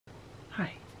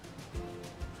Hi.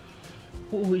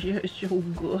 Oh, you're so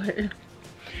good.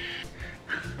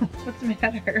 What's the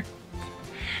matter?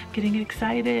 Getting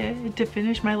excited to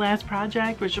finish my last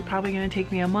project, which is probably gonna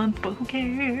take me a month, but who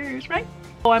cares, right?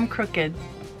 Oh, I'm crooked.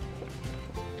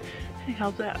 Hey,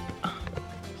 how's that?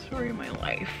 Story of my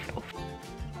life.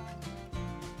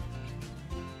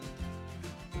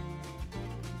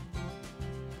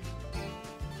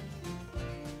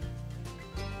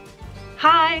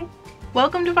 Hi,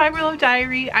 welcome to Fiber Love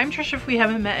Diary. I'm Trisha if we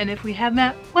haven't met, and if we have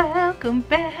met, welcome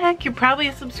back. You're probably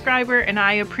a subscriber and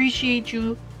I appreciate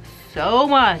you so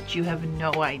much. You have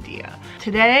no idea.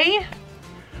 Today,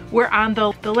 we're on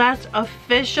the last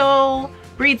official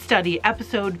breed study,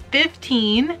 episode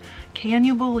 15. Can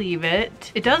you believe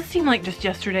it? It does seem like just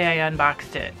yesterday I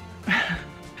unboxed it.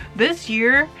 This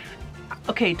year,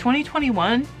 okay,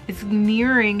 2021 is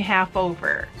nearing half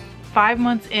over. 5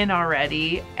 months in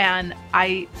already, and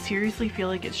I seriously feel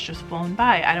like it's just flown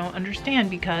by. I don't understand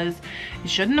because it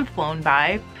shouldn't have flown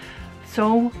by.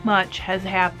 So much has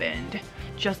happened.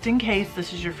 Just in case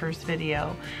this is your first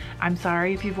video, I'm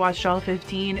sorry if you've watched all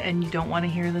 15 and you don't want to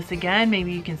hear this again.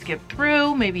 Maybe you can skip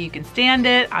through, maybe you can stand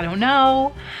it, I don't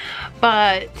know.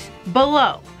 But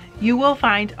below, you will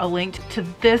find a link to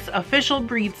this official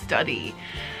breed study.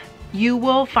 You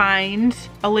will find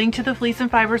a link to the Fleece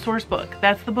and Fiber source book.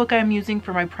 That's the book I'm using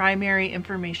for my primary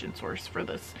information source for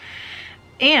this.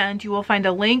 And you will find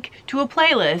a link to a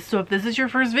playlist. So if this is your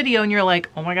first video and you're like,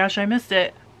 oh my gosh, I missed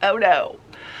it. Oh no.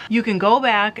 You can go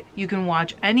back, you can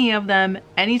watch any of them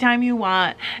anytime you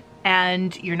want,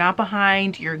 and you're not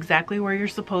behind. You're exactly where you're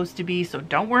supposed to be, so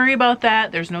don't worry about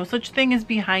that. There's no such thing as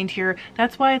behind here.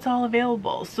 That's why it's all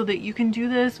available, so that you can do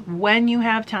this when you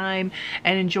have time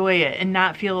and enjoy it and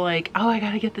not feel like, oh, I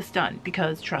gotta get this done,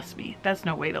 because trust me, that's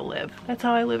no way to live. That's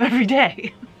how I live every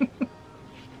day.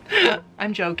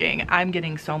 I'm joking. I'm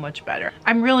getting so much better.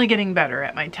 I'm really getting better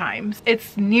at my times.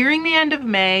 It's nearing the end of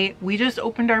May. We just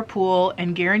opened our pool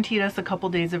and guaranteed us a couple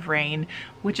days of rain,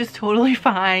 which is totally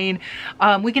fine.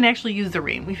 We can actually use the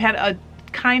rain. We've had a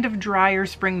kind of drier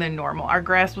spring than normal. Our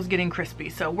grass was getting crispy,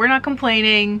 so we're not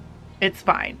complaining. It's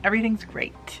fine. Everything's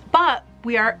great. But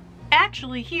we are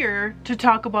actually here to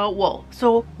talk about wool.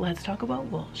 So let's talk about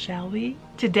wool, shall we?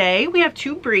 Today we have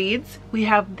two breeds. We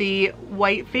have the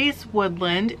Whitefaced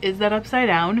Woodland. Is that upside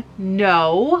down?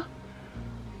 No.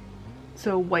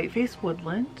 So Whitefaced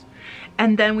Woodland.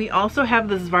 And then we also have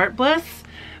the Zwartbles.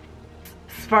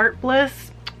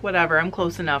 Whatever, I'm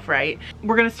close enough, right?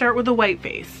 We're gonna start with the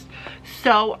Whitefaced.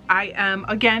 So I am,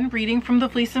 again, reading from the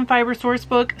Fleece and Fiber source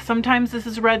book. Sometimes this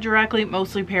is read directly,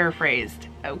 mostly paraphrased.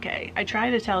 Okay, I try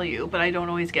to tell you, but I don't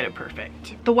always get it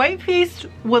perfect. The Whitefaced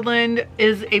Woodland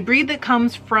is a breed that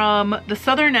comes from the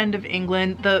southern end of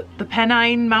England, the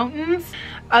Pennine Mountains.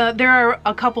 There are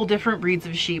a couple different breeds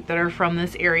of sheep that are from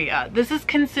this area. This is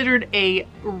considered a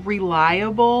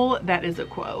reliable, that is a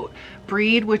quote,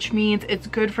 breed, which means it's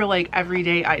good for like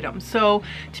everyday items. So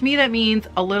to me that means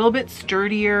a little bit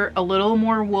sturdier, a little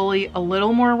more woolly, a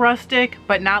little more rustic,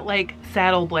 but not like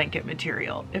saddle blanket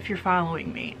material, if you're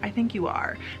following me. I think you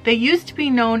are. They used to be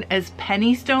known as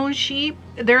Pennystone sheep.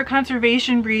 They're a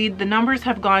conservation breed. The numbers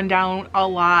have gone down a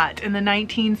lot. In the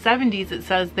 1970s, it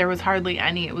says there was hardly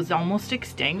any. It was almost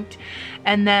extinct.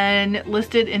 And then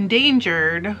listed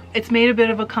endangered. It's made a bit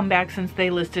of a comeback since they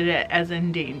listed it as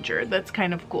endangered. That's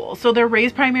kind of cool. So they're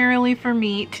raised primarily for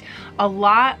meat. A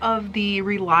lot of the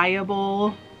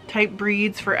reliable type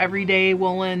breeds for everyday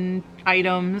woolen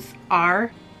items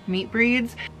are meat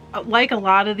breeds. Like a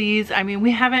lot of these, I mean,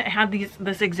 we haven't had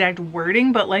this exact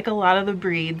wording, but like a lot of the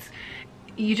breeds,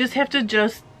 you just have to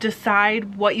just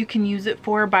decide what you can use it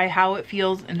for by how it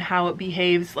feels and how it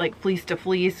behaves, like fleece to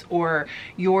fleece or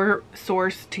your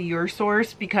source to your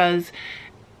source, because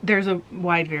there's a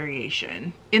wide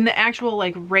variation. In the actual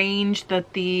like range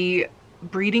that the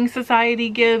breeding society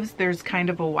gives, there's kind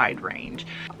of a wide range.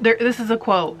 This is a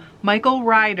quote. Michael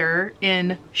Ryder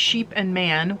in Sheep and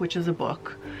Man, which is a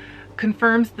book,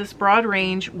 confirms this broad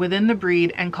range within the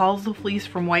breed and calls the fleece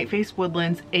from Whitefaced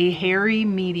Woodlands a hairy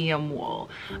medium wool.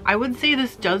 I would say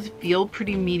this does feel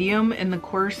pretty medium in the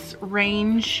coarseness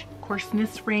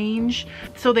range.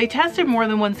 So they tested more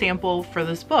than one sample for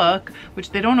this book, which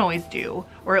they don't always do,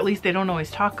 or at least they don't always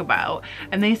talk about.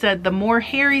 And they said the more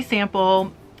hairy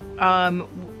sample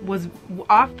was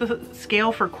off the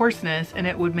scale for coarseness, and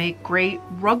it would make great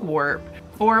rug warp,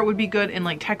 or it would be good in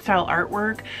like textile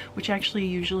artwork, which actually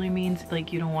usually means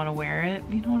like you don't want to wear it,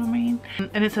 you know what I mean?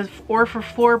 And it says, or for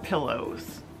floor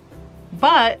pillows,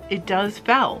 but it does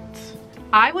felt.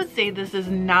 I would say this is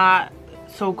not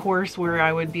so coarse where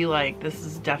I would be like, this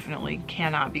is definitely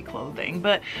cannot be clothing.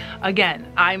 But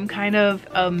again, I'm kind of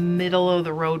a middle of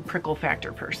the road prickle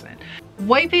factor person.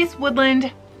 Whitefaced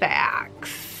Woodland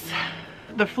facts.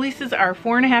 The fleeces are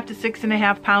 4.5 to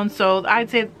 6.5 pounds, so I'd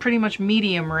say pretty much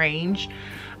medium range.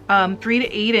 3 to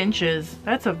 8 inches,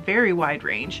 that's a very wide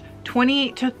range.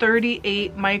 28 to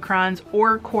 38 microns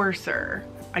or coarser.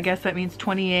 I guess that means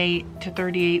 28 to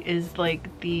 38 is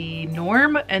like the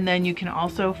norm, and then you can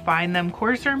also find them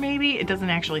coarser maybe. It doesn't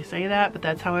actually say that, but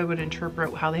that's how I would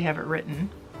interpret how they have it written.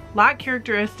 Lock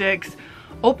characteristics,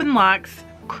 open locks,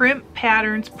 crimp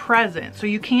patterns present. So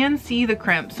you can see the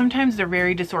crimp. Sometimes they're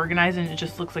very disorganized and it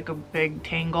just looks like a big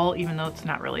tangle, even though it's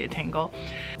not really a tangle.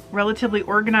 Relatively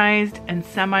organized and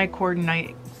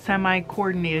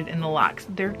semi-coordinated in the locks.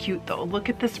 They're cute though. Look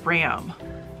at this ram.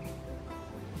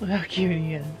 Look how cute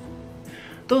he is.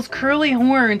 Those curly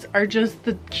horns are just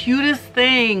the cutest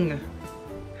thing.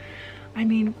 I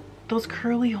mean, those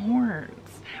curly horns.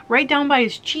 Right down by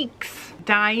his cheeks.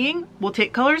 Dyeing will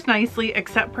take colors nicely,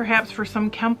 except perhaps for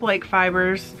some Kemp-like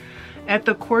fibers at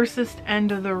the coarsest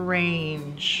end of the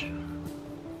range.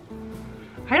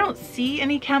 I don't see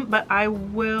any Kemp, but I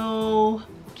will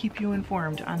keep you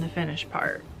informed on the finished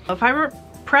part. Fiber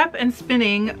prep and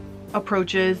spinning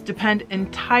approaches depend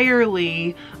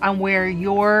entirely on where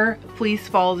your fleece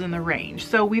falls in the range.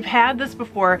 So we've had this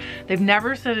before. They've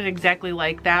never said it exactly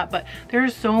like that, but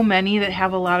there's so many that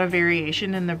have a lot of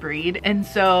variation in the breed. And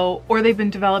so, or they've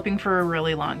been developing for a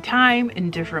really long time in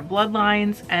different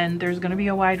bloodlines, and there's going to be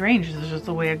a wide range. This is just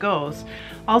the way it goes.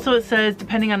 Also, it says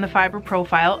depending on the fiber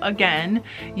profile, again,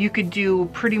 you could do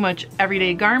pretty much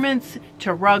everyday garments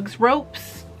to rugs,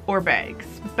 ropes, or bags.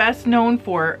 Best known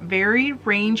for varied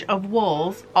range of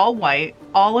wools, all white,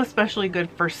 all especially good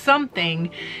for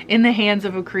something in the hands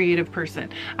of a creative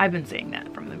person. I've been saying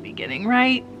that from the beginning,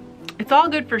 right? It's all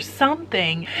good for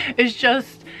something. It's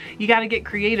just, you got to get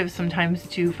creative sometimes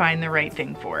to find the right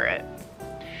thing for it.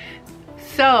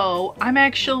 So I'm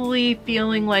actually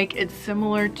feeling like it's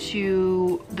similar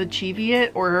to the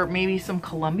Cheviot or maybe some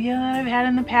Columbia that I've had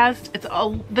in the past.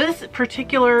 This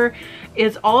particular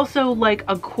is also like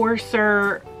a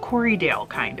coarser Corriedale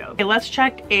kind of. Okay, let's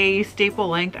check a staple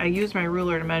length. I used my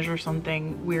ruler to measure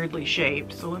something weirdly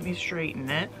shaped, so let me straighten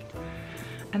it.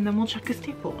 And then we'll check a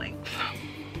staple length.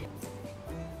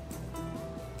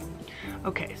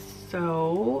 Okay,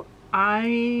 so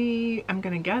I am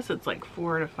gonna guess it's like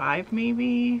 4 to 5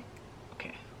 maybe.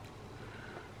 Okay.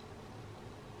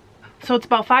 So it's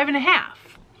about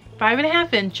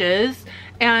 5.5 inches.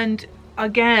 And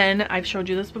again, I've showed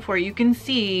you this before. You can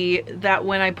see that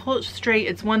when I pull it straight,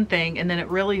 it's one thing, and then it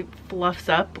really fluffs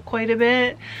up quite a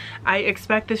bit. I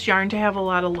expect this yarn to have a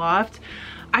lot of loft.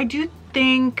 I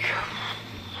think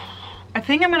I'm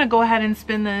gonna go ahead and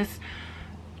spin this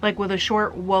like with a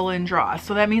short woolen draw.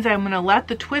 So that means I'm gonna let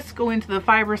the twist go into the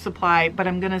fiber supply, but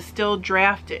I'm gonna still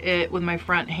draft it with my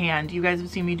front hand. You guys have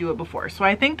seen me do it before. So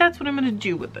I think that's what I'm gonna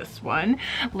do with this one.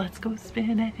 Let's go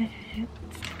spin it.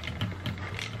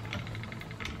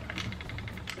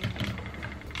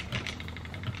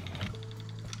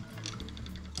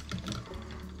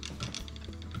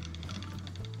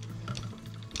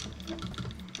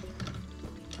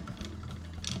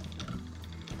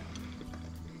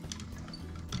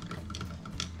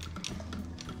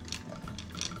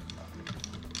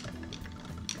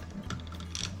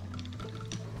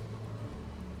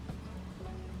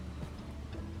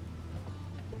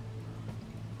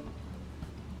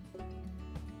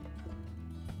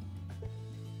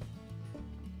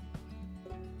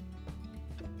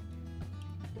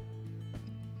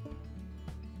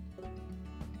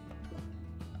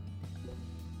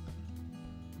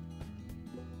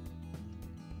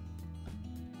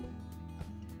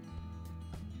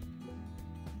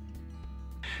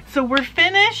 So we're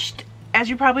finished. As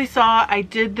you probably saw, I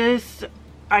did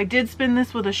spin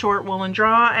this with a short woolen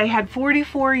draw. I had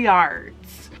 44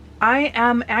 yards. I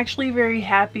am actually very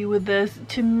happy with this.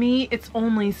 To me, it's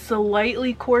only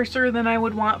slightly coarser than I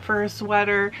would want for a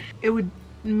sweater. It would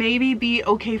maybe be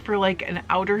okay for like an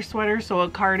outer sweater, so a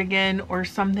cardigan or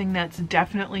something that's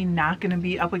definitely not going to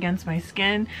be up against my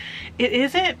skin. It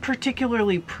isn't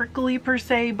particularly prickly per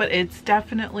se, but it's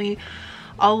definitely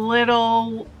a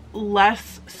little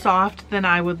less soft than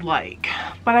I would like.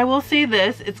 But I will say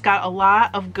this, it's got a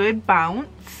lot of good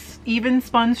bounce, even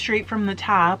spun straight from the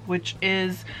top, which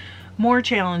is more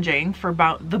challenging for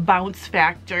the bounce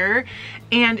factor,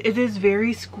 and it is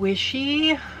very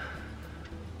squishy,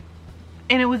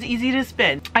 and it was easy to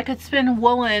spin. I could spin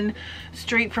woolen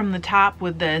straight from the top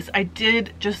with this. I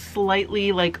did just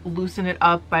slightly like loosen it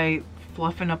up by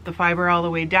fluffing up the fiber all the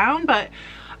way down, but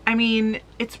I mean,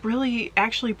 it's really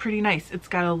actually pretty nice. It's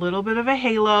got a little bit of a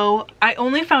halo. I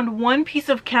only found one piece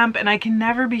of Kemp, and I can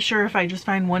never be sure if I just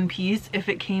find one piece if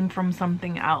it came from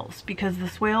something else, because the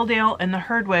Swaledale and the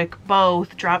Herdwick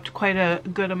both dropped quite a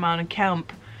good amount of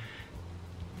Kemp.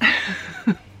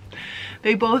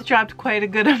 They both dropped quite a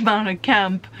good amount of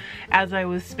Kemp as I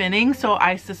was spinning, so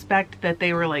I suspect that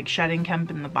they were like shedding Kemp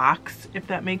in the box, if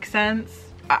that makes sense.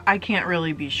 I can't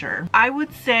really be sure. I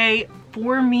would say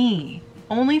for me,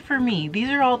 only for me, these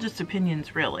are all just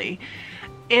opinions really,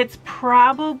 it's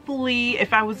probably,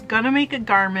 if I was gonna make a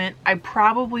garment, I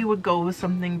probably would go with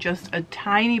something just a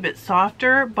tiny bit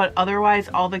softer, but otherwise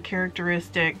all the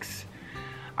characteristics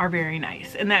are very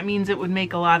nice. And that means it would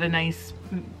make a lot of nice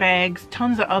bags,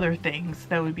 tons of other things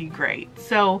that would be great.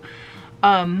 So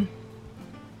I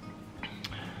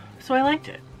liked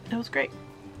it. It was great.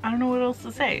 I don't know what else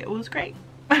to say. It was great.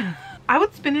 I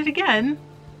would spin it again.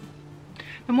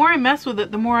 The more I mess with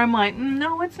it, the more I'm like,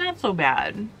 no, it's not so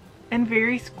bad. And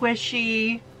very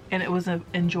squishy, and it was an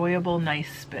enjoyable,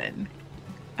 nice spin.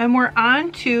 And we're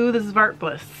on to the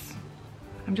Zwartbles.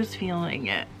 I'm just feeling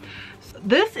it.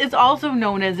 This is also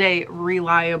known as a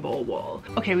reliable wool.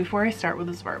 Okay, before I start with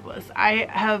the Zwartbles, I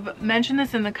have mentioned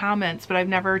this in the comments, but I've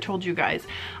never told you guys.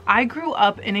 I grew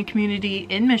up in a community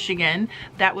in Michigan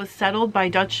that was settled by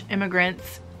Dutch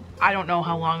immigrants. I don't know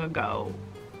how long ago.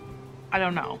 I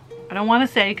don't know. I don't want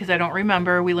to say because I don't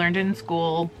remember. We learned it in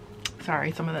school.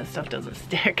 Sorry, some of that stuff doesn't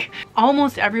stick.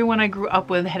 Almost everyone I grew up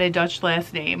with had a Dutch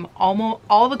last name. Almost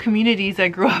all the communities I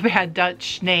grew up had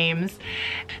Dutch names.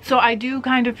 So I do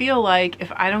kind of feel like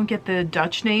if I don't get the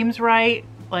Dutch names right,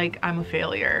 like I'm a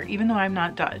failure, even though I'm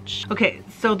not Dutch. Okay,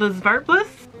 so the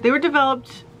Zwartbles, they were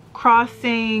developed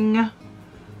crossing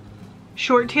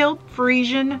short-tailed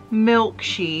Frisian milk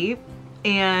sheep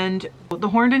and the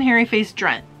horned and hairy-faced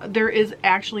Drent. There is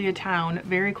actually a town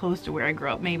very close to where I grew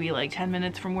up, maybe like 10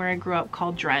 minutes from where I grew up,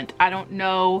 called Drent. I don't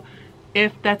know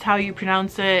if that's how you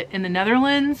pronounce it in the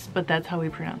Netherlands, but that's how we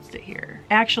pronounced it here.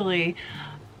 Actually,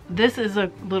 this is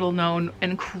a little known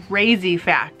and crazy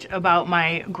fact about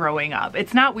my growing up.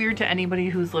 It's not weird to anybody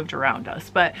who's lived around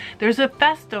us, but there's a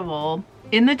festival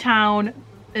in the town,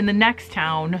 in the next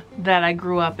town that I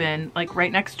grew up in, like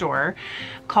right next door,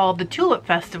 called the Tulip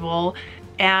Festival.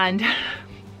 And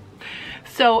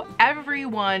so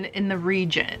everyone in the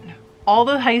region, all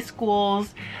the high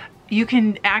schools, you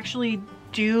can actually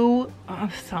do, oh,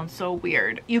 this sounds so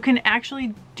weird. You can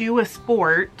actually do a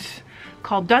sport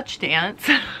called Dutch dance.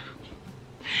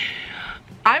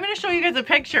 I'm gonna show you guys a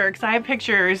picture because I have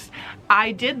pictures.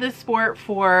 I did this sport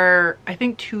for, I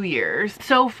think, 2 years.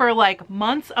 So for like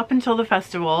months up until the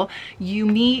festival, you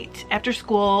meet after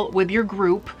school with your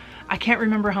group. I can't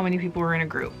remember how many people were in a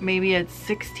group. Maybe it's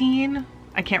 16,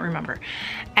 I can't remember.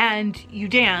 And you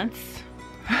dance.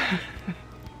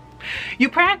 You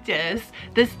practice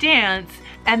this dance,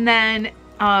 and then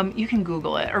you can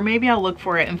Google it, or maybe I'll look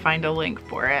for it and find a link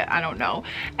for it. I don't know.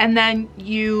 And then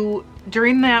you,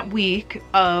 during that week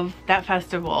of that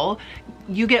festival,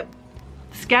 you get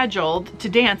scheduled to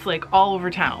dance like all over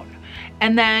town.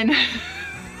 And then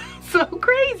so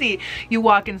crazy. You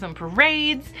walk in some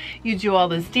parades, you do all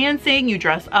this dancing, you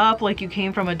dress up like you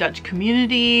came from a Dutch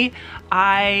community.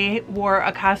 I wore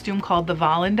a costume called the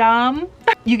Volendam.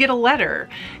 You get a letter.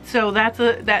 So that's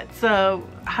a,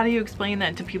 how do you explain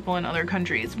that to people in other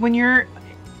countries? When you're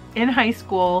in high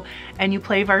school and you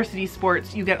play varsity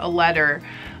sports, you get a letter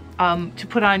to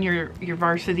put on your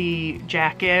varsity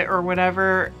jacket or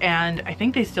whatever, and I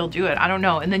think they still do it, I don't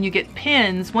know. And then you get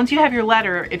pins. Once you have your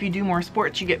letter, if you do more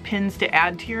sports, you get pins to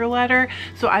add to your letter.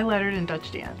 So I lettered in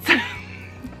Dutch dance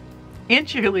and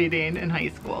cheerleading in high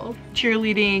school.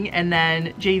 Cheerleading and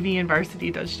then JV and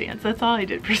varsity Dutch dance. That's all I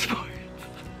did for sports.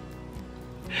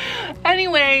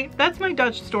 Anyway, that's my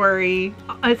Dutch story.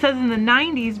 It says in the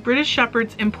 90s, British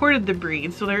Shepherds imported the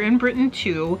breed, so they're in Britain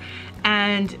too,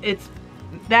 and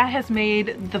that has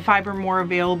made the fiber more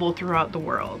available throughout the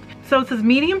world. So it says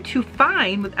medium to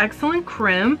fine with excellent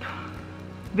crimp,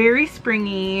 very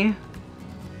springy,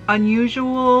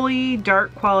 unusually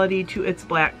dark quality to its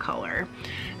black color.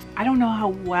 I don't know how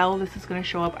well this is going to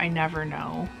show up. I never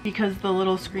know, because the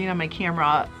little screen on my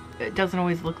camera, it doesn't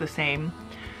always look the same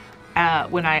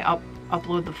when I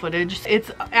upload the footage.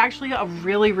 It's actually a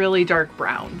really, really dark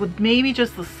brown with maybe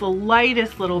just the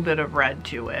slightest little bit of red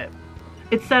to it.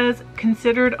 It says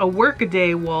considered a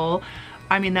workaday wool.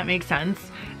 I mean, that makes sense.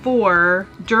 For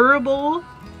durable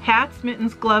hats,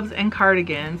 mittens, gloves, and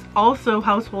cardigans. Also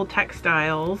household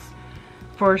textiles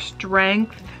for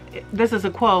strength. This is a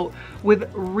quote,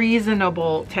 with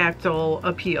reasonable tactile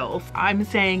appeals. I'm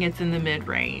saying it's in the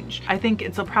mid-range. I think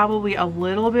it's probably a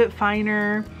little bit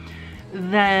finer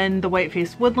than the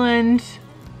Whitefaced Woodland.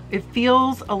 It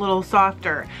feels a little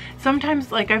softer.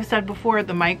 Sometimes, like I've said before,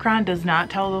 the micron does not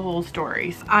tell the whole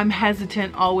story. I'm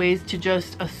hesitant always to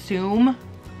just assume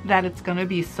that it's gonna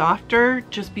be softer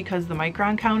just because the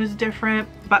micron count is different,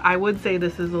 but I would say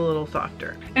this is a little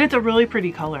softer. And it's a really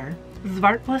pretty color.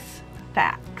 Zwartbles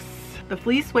facts. The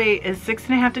fleece weight is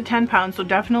 6.5 to 10 pounds, so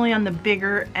definitely on the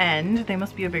bigger end. They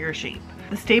must be a bigger shape.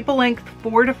 The staple length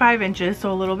 4 to 5 inches,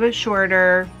 so a little bit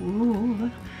shorter.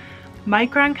 Ooh.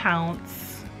 Micron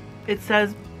counts, it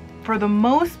says for the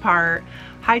most part,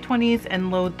 high 20s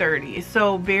and low 30s,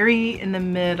 so very in the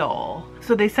middle.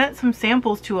 So they sent some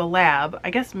samples to a lab. I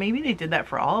guess maybe they did that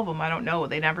for all of them. I don't know.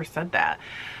 They never said that.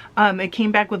 It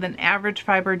came back with an average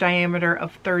fiber diameter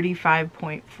of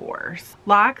 35.4.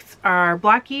 Locks are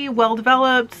blocky,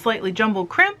 well-developed, slightly jumbled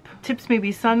crimp. Tips may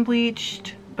be sun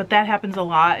bleached, but that happens a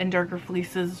lot in darker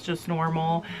fleeces, just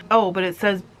normal. Oh, but it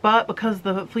says, but because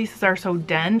the fleeces are so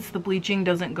dense, the bleaching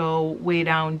doesn't go way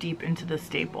down deep into the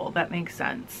staple. That makes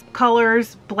sense.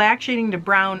 Colors, black shading to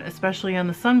brown, especially on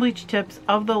the sun bleached tips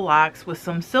of the locks, with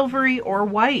some silvery or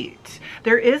white.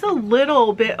 There is a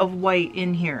little bit of white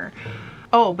in here.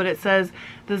 Oh, but it says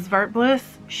the Zwartbles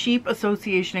Sheep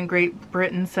Association in Great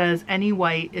Britain says any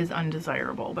white is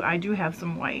undesirable, but I do have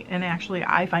some white and actually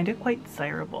I find it quite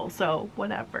desirable, so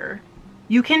whatever.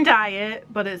 You can dye it,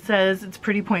 but it says it's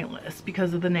pretty pointless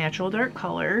because of the natural dark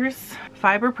colors.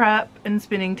 Fiber prep and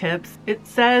spinning tips. It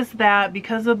says that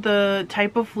because of the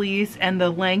type of fleece and the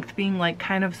length being like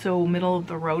kind of so middle of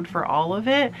the road for all of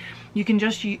it, you can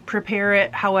just prepare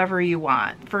it however you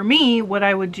want. For me, what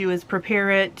I would do is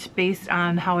prepare it based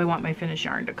on how I want my finished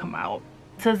yarn to come out.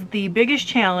 It says the biggest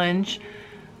challenge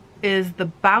is the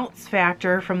bounce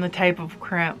factor from the type of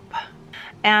crimp.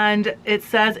 And it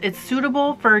says it's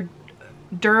suitable for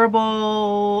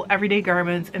durable everyday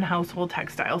garments and household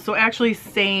textiles. So actually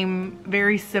same,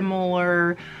 very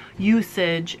similar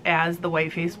usage as the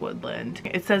Whitefaced Woodland.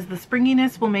 It says the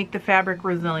springiness will make the fabric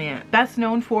resilient. Best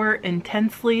known for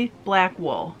intensely black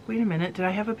wool. Wait a minute, did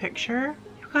I have a picture?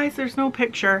 You guys, there's no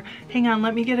picture. Hang on,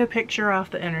 let me get a picture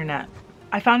off the internet.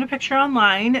 I found a picture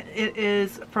online. It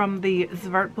is from the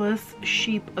Zwartbles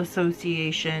Sheep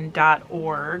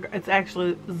Association.org. It's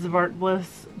actually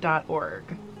zwartbles.org.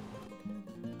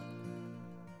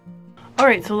 All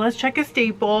right, so let's check a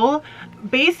staple.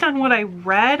 Based on what I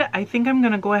read, I think I'm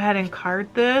gonna go ahead and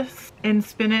card this and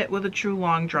spin it with a true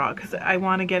long draw because I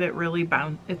wanna get it really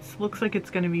bouncy. It looks like it's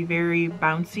gonna be very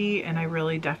bouncy and I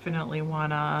really definitely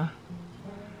wanna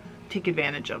take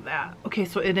advantage of that. Okay,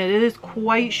 so it is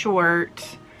quite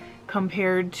short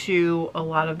compared to a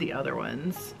lot of the other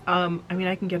ones. I mean,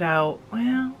 I can get out,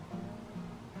 well,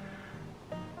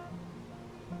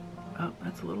 oh,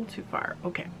 that's a little too far.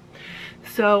 Okay.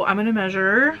 So I'm gonna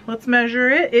measure, let's measure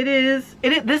it.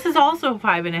 This is also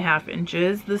 5.5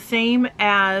 inches, the same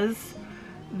as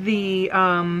the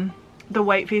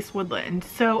Whitefaced Woodland.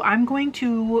 So I'm going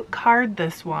to card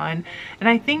this one. And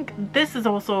I think this is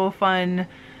also a fun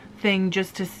thing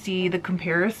just to see the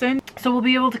comparison. So we'll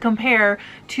be able to compare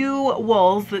two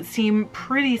wools that seem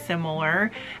pretty similar,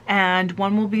 and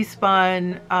one will be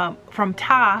spun from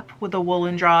top with a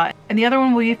woolen draw, and the other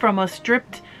one will be from a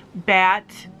stripped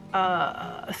bat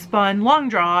spun long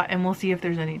draw, and we'll see if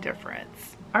there's any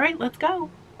difference. All right, let's go.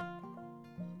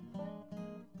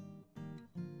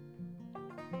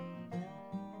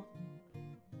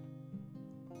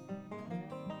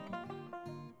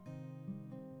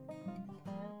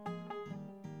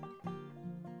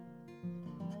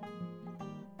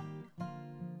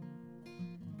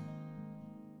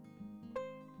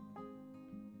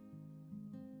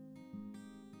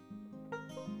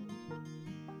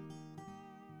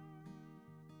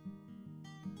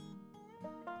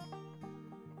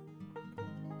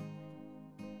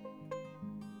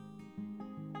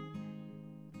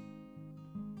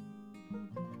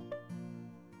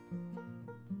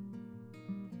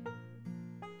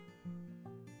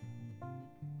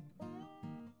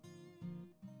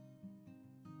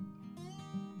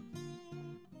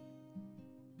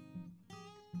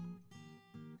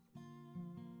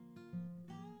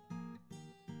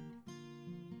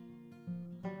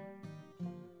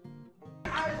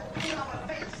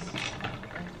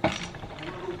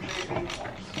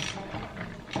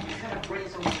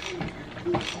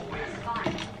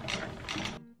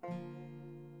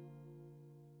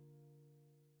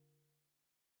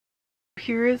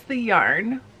 Here is the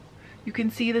yarn. You can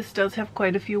see this does have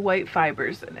quite a few white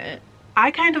fibers in it.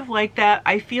 I kind of like that.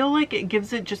 I feel like it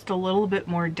gives it just a little bit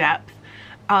more depth.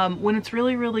 When it's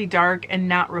really, really dark and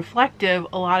not reflective,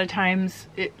 a lot of times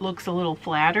it looks a little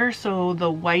flatter, so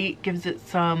the white gives it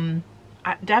some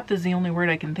depth is the only word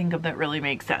I can think of that really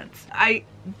makes sense. I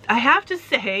have to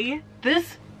say,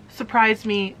 this surprised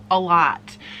me a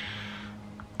lot.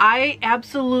 I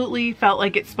absolutely felt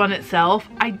like it spun itself.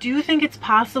 I do think it's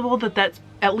possible that that's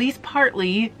at least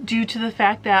partly due to the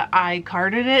fact that I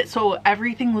carded it, so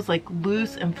everything was like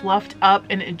loose and fluffed up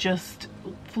and it just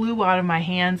flew out of my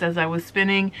hands as I was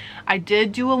spinning. I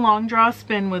did do a long draw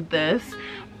spin with this,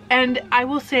 and I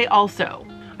will say also,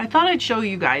 I thought I'd show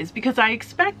you guys because I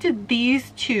expected these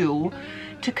two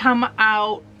to come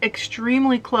out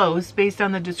extremely close based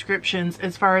on the descriptions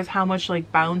as far as how much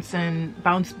like bounce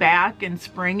back and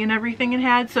spring and everything it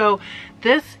had. So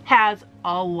this has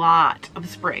a lot of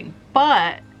spring,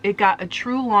 but it got a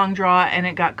true long draw and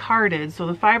it got carded, so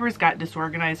the fibers got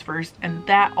disorganized first, and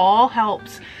that all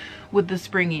helps with the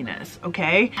springiness.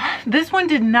 Okay, this one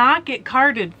did not get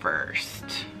carded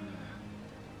first,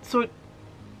 so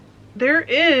there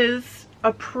is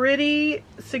a pretty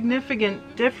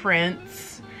significant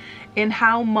difference in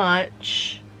how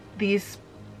much these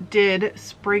did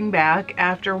spring back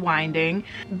after winding.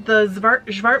 The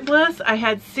Zwartbles, I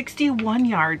had 61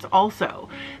 yards also,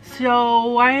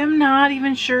 so I am not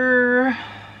even sure.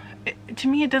 To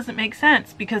me it doesn't make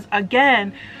sense because,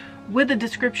 again, with the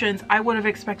descriptions I would have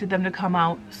expected them to come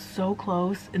out so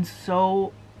close and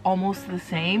so almost the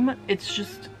same. It's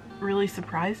just really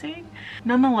surprising.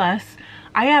 Nonetheless,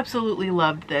 I absolutely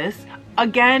loved this.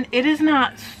 Again, it is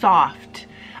not soft.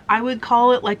 I would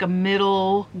call it like a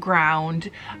middle ground.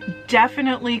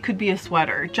 Definitely could be a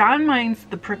sweater. John minds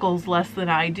the prickles less than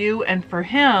I do, and for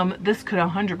him this could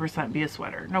 100% be a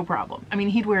sweater, no problem. I mean,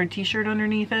 he'd wear a t-shirt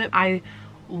underneath it. I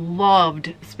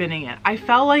loved spinning it. I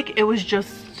felt like it was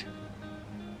just,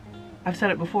 I've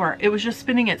said it before, it was just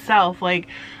spinning itself. Like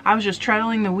I was just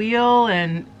treadling the wheel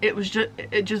and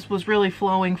it just was really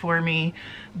flowing for me,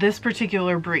 this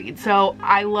particular breed. So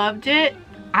I loved it.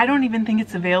 I don't even think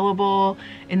it's available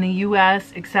in the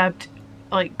US except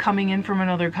like coming in from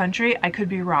another country. I could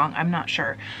be wrong, I'm not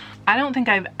sure. I don't think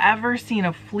I've ever seen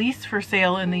a fleece for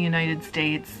sale in the United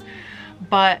States,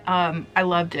 but I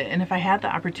loved it. And if I had the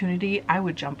opportunity, I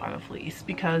would jump on a fleece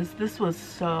because this was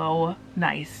so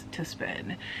nice to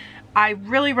spin. I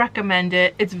really recommend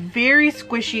it. It's very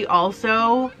squishy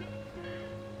also,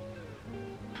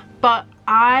 but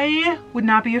I would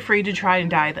not be afraid to try and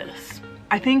dye this.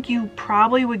 I think you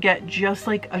probably would get just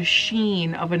like a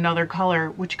sheen of another color,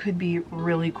 which could be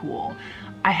really cool.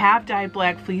 I have dyed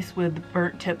black fleece with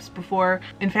burnt tips before.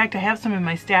 In fact, I have some in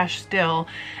my stash still,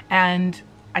 and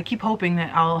I keep hoping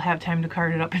that I'll have time to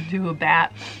card it up into a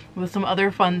bat with some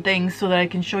other fun things so that I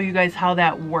can show you guys how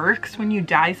that works when you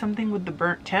dye something with the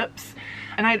burnt tips.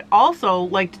 And I'd also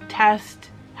like to test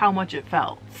how much it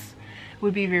felts. It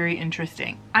would be very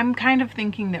interesting. I'm kind of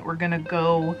thinking that we're gonna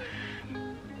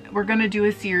do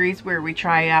a series where we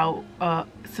try out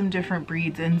some different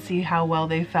breeds and see how well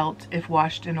they felt if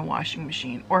washed in a washing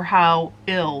machine, or how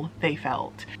ill they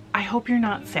felt. I hope you're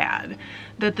not sad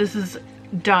that this is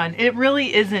done. It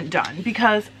really isn't done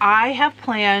because I have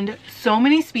planned so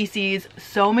many species,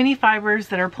 so many fibers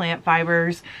that are plant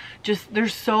fibers. Just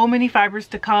there's so many fibers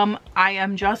to come. I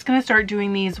am just gonna start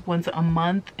doing these once a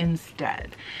month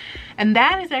instead, and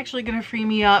that is actually gonna free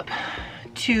me up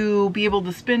to be able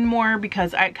to spin more,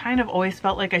 because I kind of always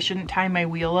felt like I shouldn't tie my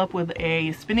wheel up with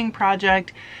a spinning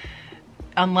project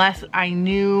unless I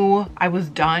knew I was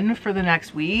done for the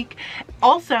next week.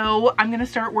 Also, I'm gonna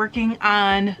start working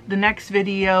on the next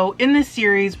video in this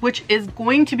series, which is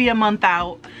going to be a month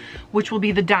out, which will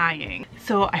be the dyeing.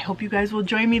 So I hope you guys will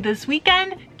join me this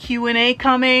weekend. Q&A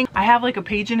coming. I have like a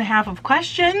page and a half of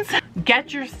questions.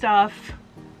 Get your stuff,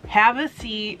 have a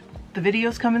seat. The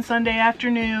video's coming Sunday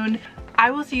afternoon. I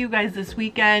will see you guys this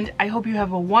weekend. I hope you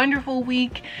have a wonderful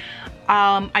week.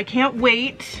 I can't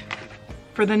wait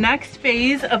for the next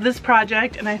phase of this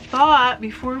project, and I thought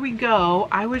before we go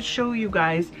I would show you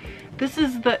guys. This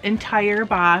is the entire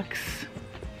box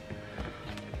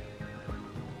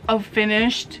of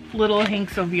finished little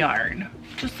hanks of yarn.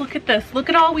 Just look at this. Look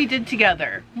at all we did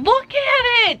together. Look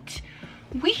at it!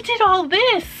 We did all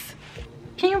this.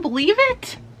 Can you believe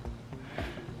it?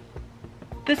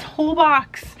 This whole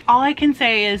box. All I can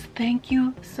say is thank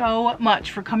you so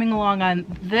much for coming along on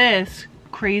this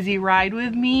crazy ride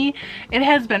with me. It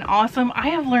has been awesome. I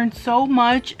have learned so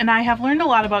much, and I have learned a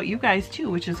lot about you guys too,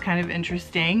 which is kind of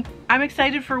interesting. I'm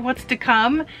excited for what's to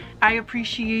come. I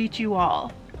appreciate you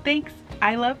all. Thanks.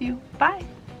 I love you. Bye.